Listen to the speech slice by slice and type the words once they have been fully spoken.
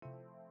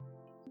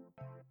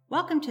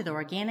Welcome to the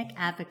Organic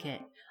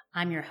Advocate.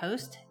 I'm your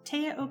host,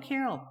 Taya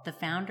O'Carroll, the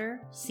founder,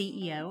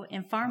 CEO,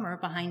 and farmer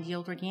behind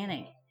Yield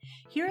Organic.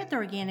 Here at the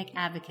Organic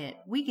Advocate,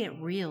 we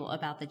get real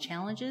about the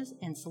challenges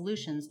and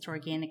solutions to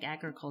organic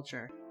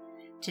agriculture.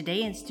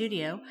 Today in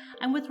studio,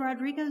 I'm with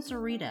Rodrigo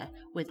Zarita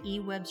with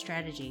eWeb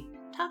Strategy,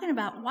 talking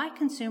about why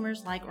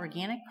consumers like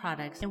organic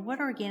products and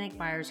what organic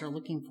buyers are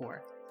looking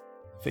for.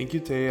 Thank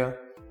you, Taya.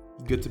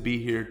 Good to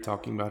be here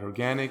talking about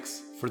organics.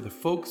 For the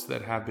folks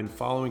that have been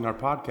following our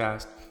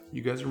podcast,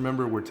 you guys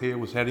remember where Taya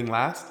was heading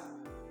last?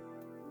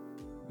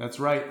 That's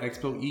right,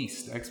 Expo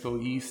East.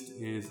 Expo East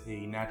is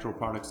a natural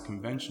products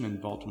convention in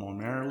Baltimore,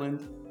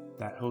 Maryland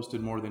that hosted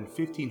more than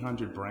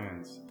 1,500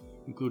 brands,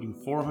 including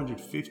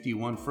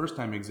 451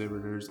 first-time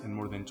exhibitors and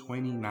more than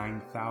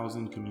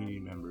 29,000 community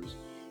members,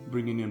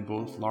 bringing in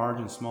both large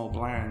and small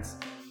brands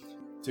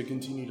to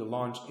continue to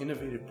launch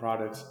innovative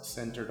products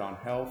centered on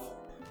health,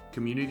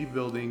 community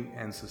building,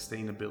 and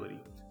sustainability.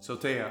 So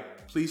Taya,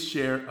 please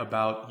share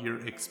about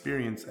your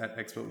experience at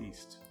Expo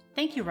East.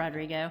 Thank you,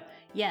 Rodrigo.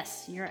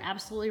 Yes, you're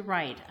absolutely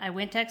right. I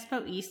went to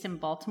Expo East in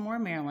Baltimore,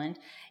 Maryland.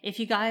 If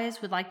you guys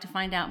would like to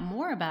find out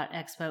more about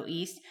Expo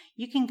East,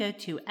 you can go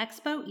to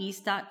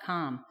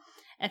expoeast.com.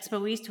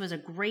 Expo East was a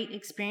great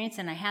experience,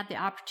 and I had the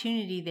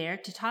opportunity there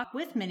to talk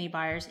with many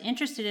buyers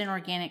interested in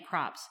organic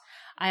crops.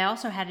 I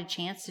also had a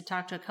chance to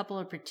talk to a couple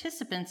of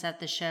participants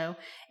at the show,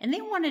 and they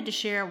wanted to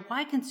share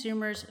why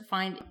consumers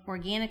find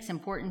organics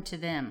important to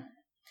them.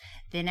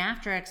 Then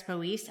after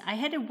Expo East, I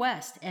headed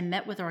west and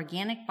met with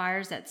organic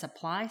buyers at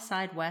Supply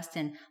Side West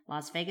in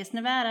Las Vegas,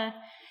 Nevada.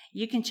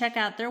 You can check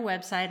out their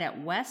website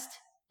at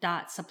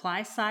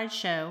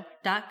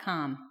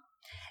west.supplysideshow.com.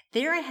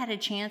 There I had a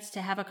chance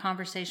to have a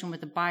conversation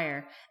with a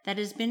buyer that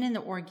has been in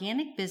the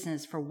organic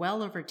business for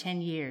well over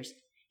 10 years.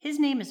 His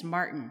name is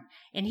Martin,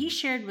 and he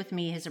shared with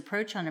me his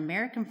approach on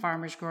American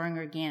farmers growing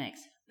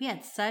organics. We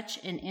had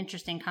such an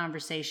interesting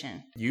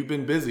conversation. You've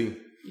been busy.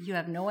 You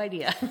have no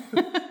idea.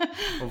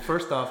 Well,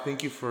 first off,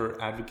 thank you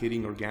for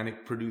advocating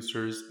organic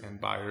producers and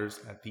buyers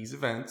at these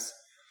events.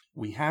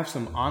 We have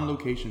some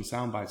on-location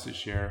sound bites to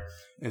share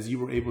as you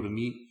were able to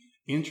meet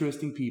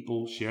interesting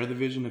people, share the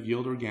vision of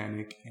Yield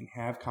Organic, and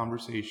have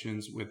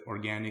conversations with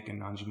organic and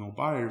non-GMO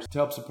buyers to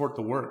help support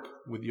the work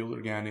with Yield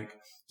Organic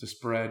to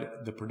spread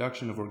the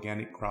production of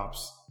organic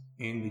crops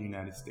in the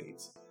United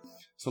States.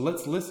 So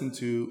let's listen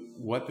to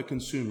what the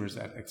consumers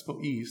at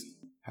Expo East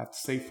have to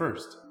say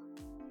first.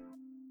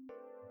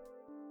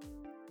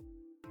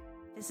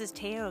 This is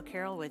Taya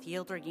O'Carroll with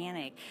Yield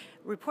Organic,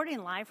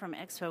 reporting live from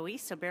Expo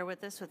East, so bear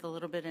with us with a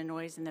little bit of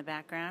noise in the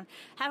background.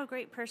 Have a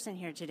great person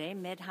here today,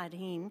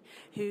 Medhadeen,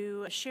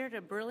 who shared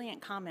a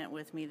brilliant comment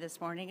with me this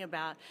morning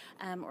about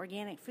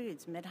organic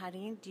foods.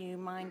 Medhadeen, do you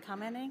mind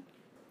commenting?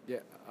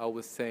 Yeah, I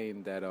was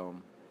saying that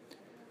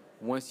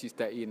once you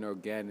start eating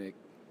organic,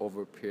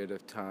 over a period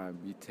of time,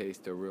 you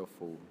taste the real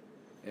food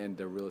and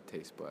the real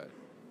taste bud.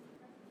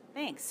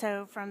 Thanks.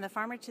 So from the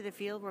farmer to the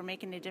field, we're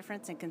making a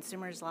difference in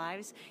consumers'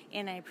 lives,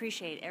 and I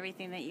appreciate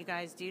everything that you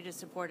guys do to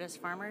support us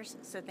farmers,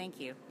 so thank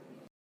you.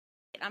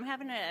 I'm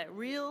having a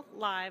real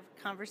live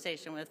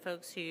conversation with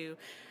folks who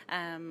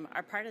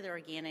are part of the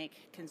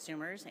organic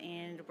consumers,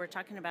 and we're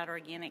talking about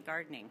organic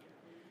gardening.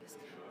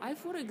 I,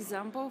 for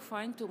example,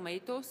 find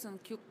tomatoes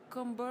and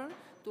cucumber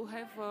to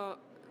have a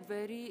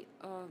very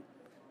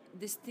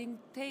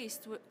distinct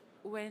taste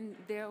when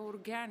they're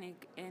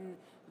organic and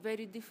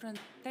very different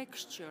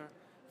texture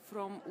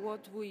from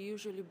what we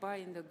usually buy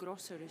in the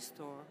grocery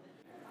store.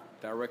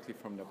 Directly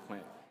from the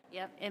plant.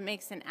 Yep, it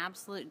makes an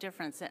absolute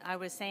difference. I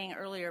was saying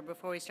earlier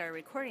before we started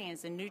recording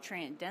is the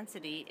nutrient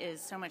density is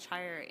so much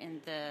higher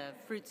in the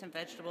fruits and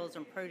vegetables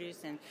and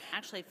produce and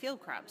actually field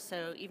crops.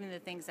 So even the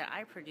things that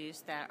I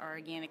produce that are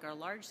organic or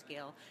large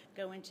scale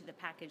go into the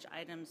packaged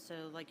items.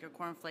 So like your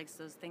cornflakes,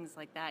 those things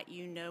like that,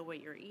 you know what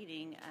you're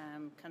eating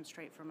comes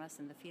straight from us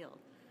in the field.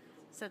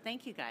 So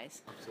thank you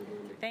guys.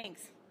 Absolutely.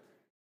 Thanks.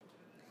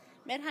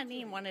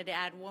 Medhaneem wanted to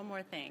add one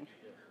more thing.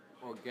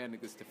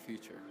 Organic is the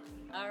future.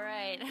 All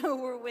right,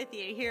 we're with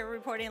you here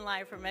reporting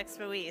live from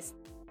Expo East.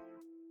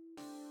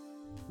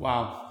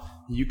 Wow,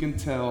 you can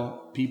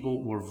tell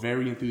people were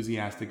very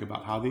enthusiastic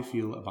about how they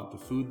feel about the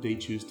food they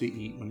choose to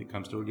eat when it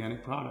comes to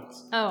organic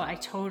products. Oh, I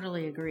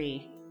totally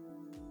agree.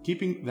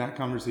 Keeping that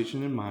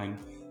conversation in mind,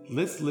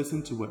 let's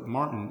listen to what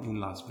Martin in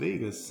Las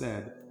Vegas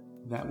said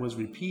that was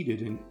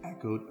repeated and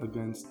echoed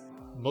against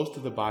most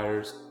of the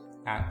buyers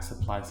at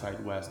Supply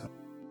Side West.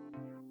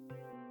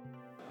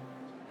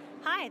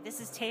 Hi, this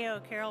is Taya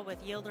O'Carroll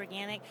with Yield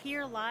Organic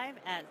here live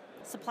at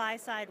Supply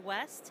Side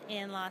West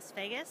in Las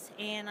Vegas,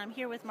 and I'm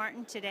here with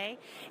Martin today,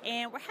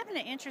 and we're having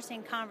an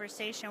interesting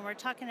conversation. We're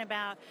talking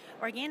about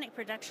organic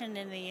production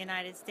in the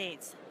United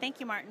States.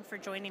 Thank you, Martin, for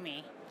joining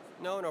me.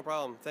 No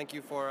problem. Thank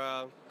you for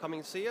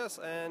coming to see us,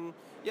 and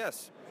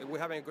yes, we're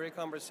having a great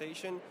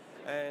conversation,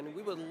 and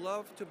we would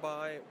love to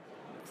buy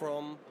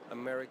from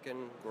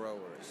American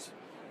growers.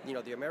 You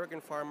know, the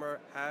American farmer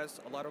has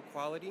a lot of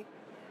quality.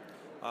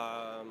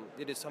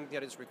 It is something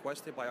that is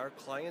requested by our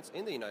clients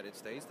in the United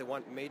States. They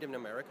want made in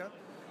America.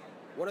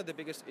 One of the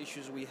biggest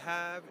issues we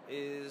have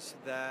is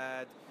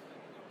that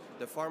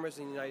the farmers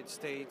in the United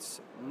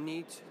States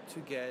need to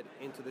get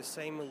into the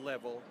same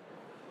level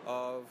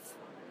of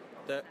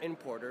the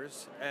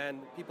importers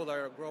and people that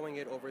are growing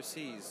it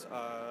overseas.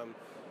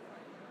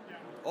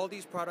 All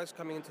these products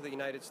coming into the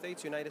United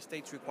States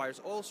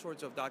requires all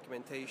sorts of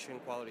documentation,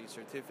 quality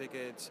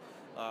certificates,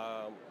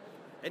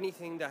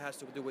 anything that has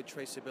to do with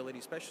traceability,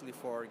 especially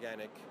for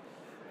organic.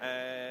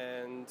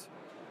 And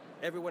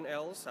everyone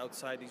else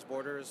outside these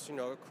borders,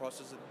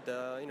 crosses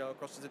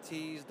the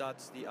T's,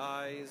 dots the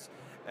I's,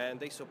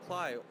 and they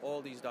supply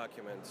all these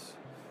documents.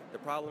 The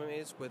problem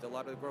is with a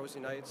lot of the growers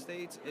in the United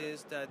States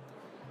is that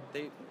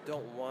they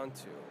don't want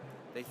to.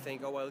 They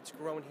think, oh, well, it's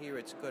grown here,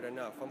 it's good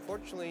enough.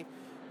 Unfortunately,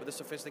 with the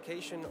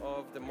sophistication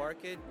of the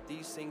market,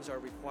 these things are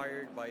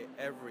required by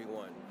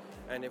everyone.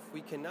 And if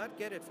we cannot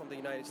get it from the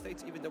United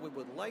States, even though we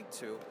would like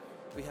to,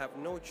 we have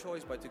no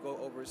choice but to go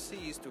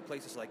overseas to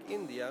places like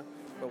India.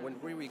 But when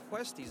we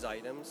request these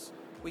items,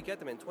 we get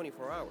them in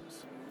 24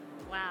 hours.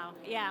 Wow.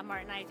 Yeah,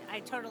 Martin, I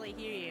totally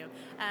hear you.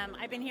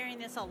 I've been hearing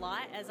this a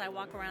lot as I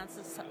walk around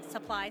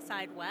Supply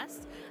Side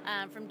West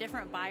from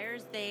different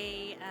buyers.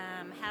 They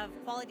have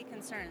quality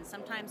concerns.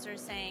 Sometimes they're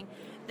saying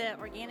the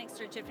organic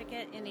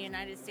certificate in the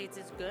United States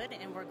is good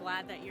and we're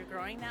glad that you're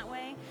growing that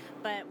way,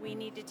 but we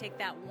need to take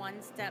that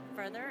one step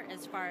further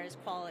as far as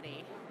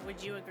quality.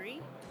 Would you agree?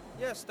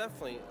 Yes,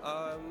 definitely.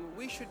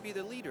 We should be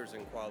the leaders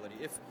in quality.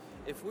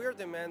 If we're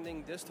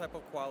demanding this type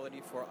of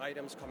quality for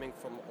items coming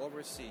from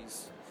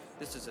overseas,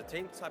 this is the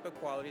same type of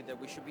quality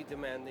that we should be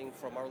demanding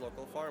from our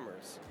local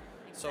farmers.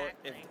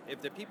 Exactly. So if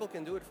the people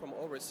can do it from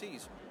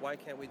overseas, why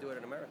can't we do it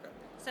in America?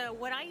 So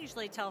what I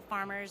usually tell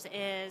farmers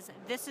is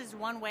this is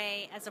one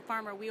way, as a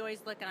farmer, we always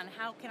look on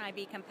how can I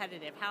be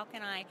competitive? How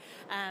can I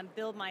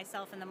build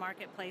myself in the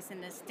marketplace and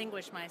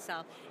distinguish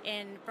myself?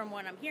 And from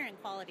what I'm hearing,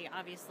 quality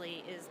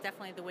obviously is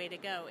definitely the way to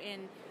go.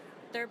 And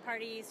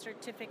third-party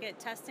certificate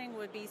testing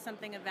would be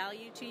something of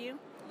value to you?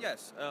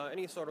 Yes,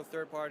 any sort of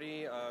third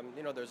party.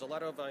 There's a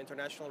lot of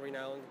international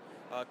renowned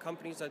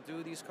companies that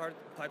do these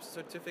types of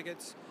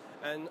certificates.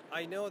 And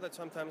I know that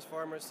sometimes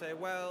farmers say,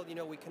 well,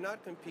 we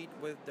cannot compete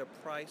with the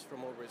price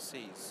from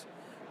overseas.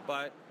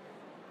 But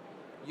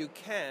you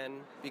can,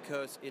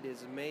 because it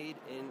is made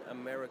in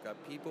America.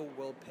 People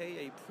will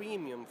pay a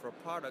premium for a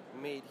product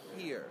made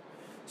here.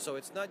 So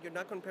you're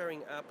not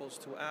comparing apples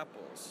to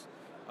apples.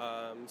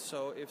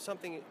 So if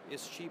something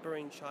is cheaper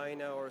in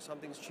China or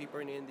something's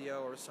cheaper in India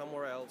or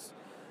somewhere else,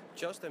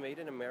 just the made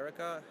in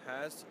America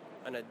has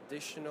an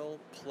additional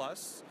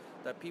plus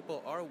that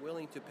people are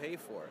willing to pay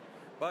for.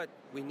 But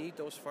we need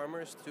those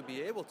farmers to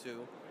be able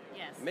to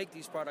make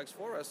these products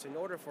for us in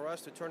order for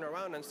us to turn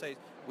around and say,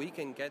 we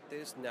can get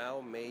this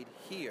now made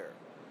here.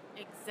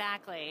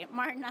 Exactly.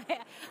 Martin,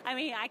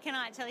 I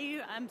cannot tell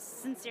you, I'm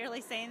sincerely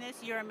saying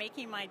this, you're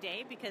making my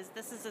day because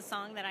this is a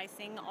song that I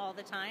sing all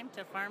the time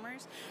to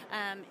farmers.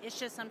 It's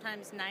just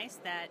sometimes nice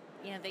that,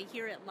 they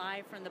hear it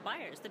live from the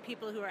buyers, the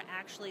people who are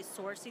actually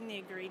sourcing the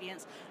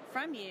ingredients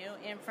from you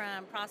and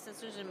from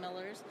processors and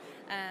millers.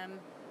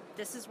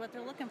 This is what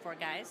they're looking for,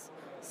 guys.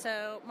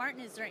 So,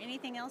 Martin, is there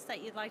anything else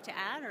that you'd like to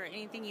add or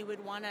anything you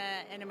would want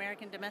an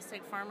American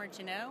domestic farmer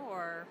to know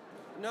or...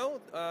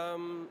 No,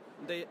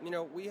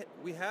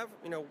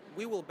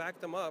 we will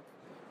back them up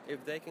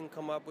if they can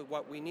come up with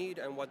what we need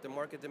and what the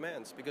market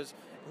demands. Because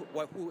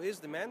who is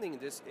demanding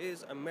this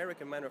is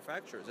American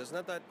manufacturers. It's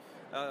not that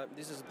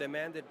this is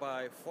demanded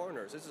by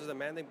foreigners. This is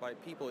demanded by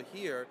people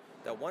here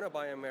that want to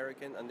buy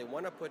American and they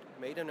want to put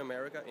made in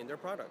America in their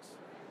products.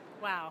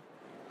 Wow.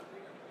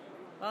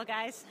 Well,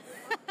 guys,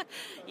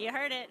 you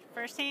heard it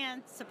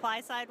firsthand. Supply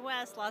Side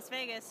West, Las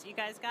Vegas. You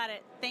guys got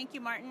it. Thank you,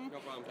 Martin. No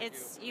problem.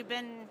 You've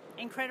been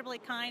incredibly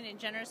kind and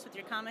generous with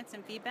your comments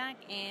and feedback.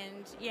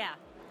 And yeah,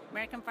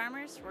 American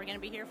farmers, we're going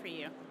to be here for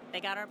you. They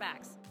got our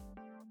backs.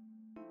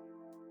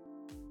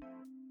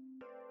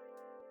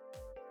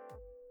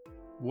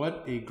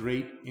 What a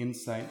great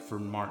insight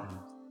from Martin.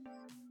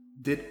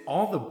 Did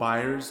all the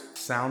buyers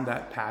sound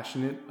that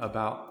passionate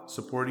about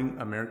supporting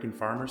American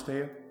farmers,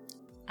 Thea?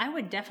 I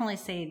would definitely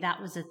say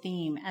that was a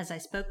theme as I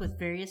spoke with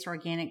various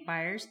organic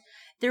buyers.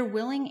 They're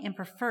willing and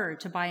prefer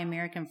to buy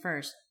American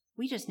first.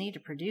 We just need to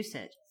produce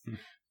it.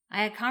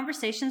 I had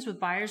conversations with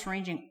buyers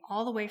ranging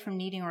all the way from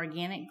needing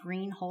organic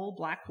green whole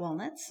black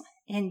walnuts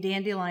and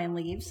dandelion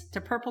leaves to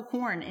purple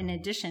corn in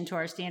addition to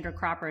our standard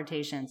crop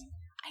rotations.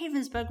 I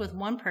even spoke with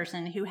one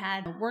person who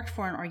had worked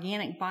for an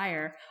organic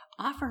buyer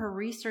offer her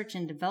research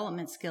and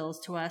development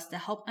skills to us to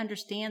help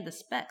understand the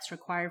specs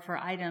required for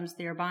items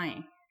they are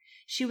buying.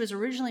 She was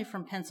originally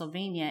from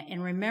Pennsylvania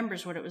and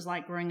remembers what it was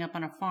like growing up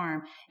on a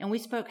farm, and we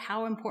spoke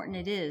how important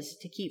it is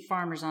to keep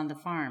farmers on the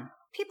farm.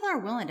 People are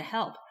willing to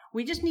help.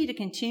 We just need to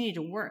continue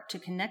to work to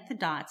connect the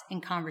dots in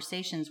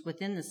conversations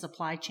within the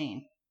supply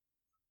chain.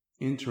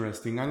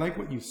 Interesting. I like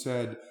what you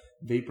said.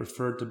 They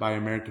preferred to buy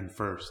American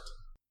first.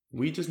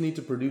 We just need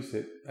to produce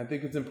it. I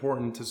think it's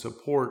important to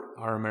support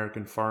our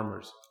American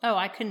farmers. Oh,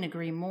 I couldn't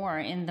agree more.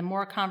 And the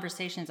more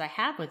conversations I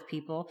have with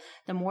people,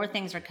 the more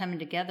things are coming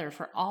together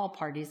for all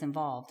parties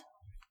involved.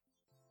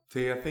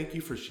 Thea, thank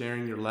you for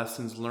sharing your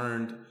lessons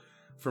learned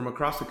from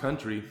across the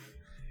country.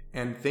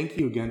 And thank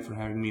you again for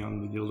having me on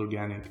the Yield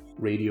Organic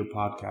radio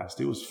podcast.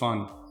 It was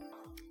fun.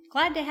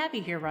 Glad to have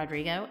you here,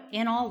 Rodrigo,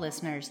 and all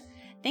listeners.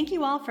 Thank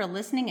you all for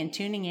listening and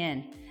tuning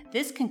in.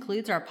 This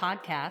concludes our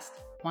podcast.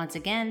 Once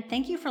again,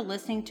 thank you for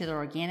listening to The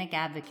Organic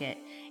Advocate.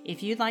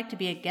 If you'd like to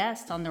be a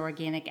guest on The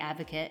Organic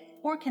Advocate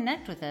or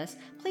connect with us,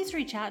 please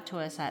reach out to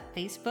us at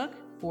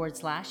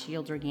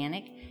Facebook/Yield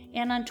Organic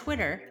and on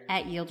Twitter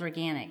 @Yield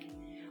Organic.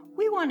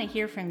 We want to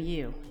hear from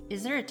you.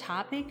 Is there a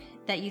topic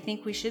that you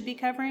think we should be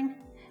covering?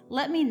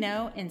 Let me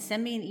know and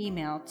send me an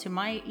email to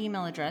my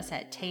email address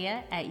at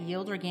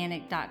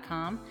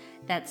tea@yieldorganic.com.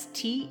 That's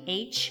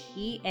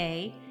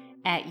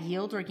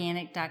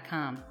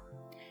THEA@yieldorganic.com.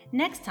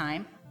 Next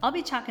time, I'll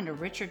be talking to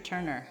Richard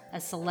Turner, a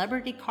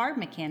celebrity car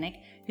mechanic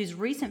whose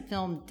recent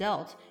film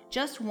Dealt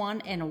just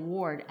won an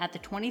award at the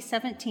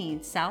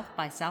 2017 South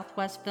by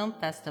Southwest Film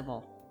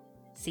Festival.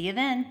 See you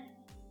then.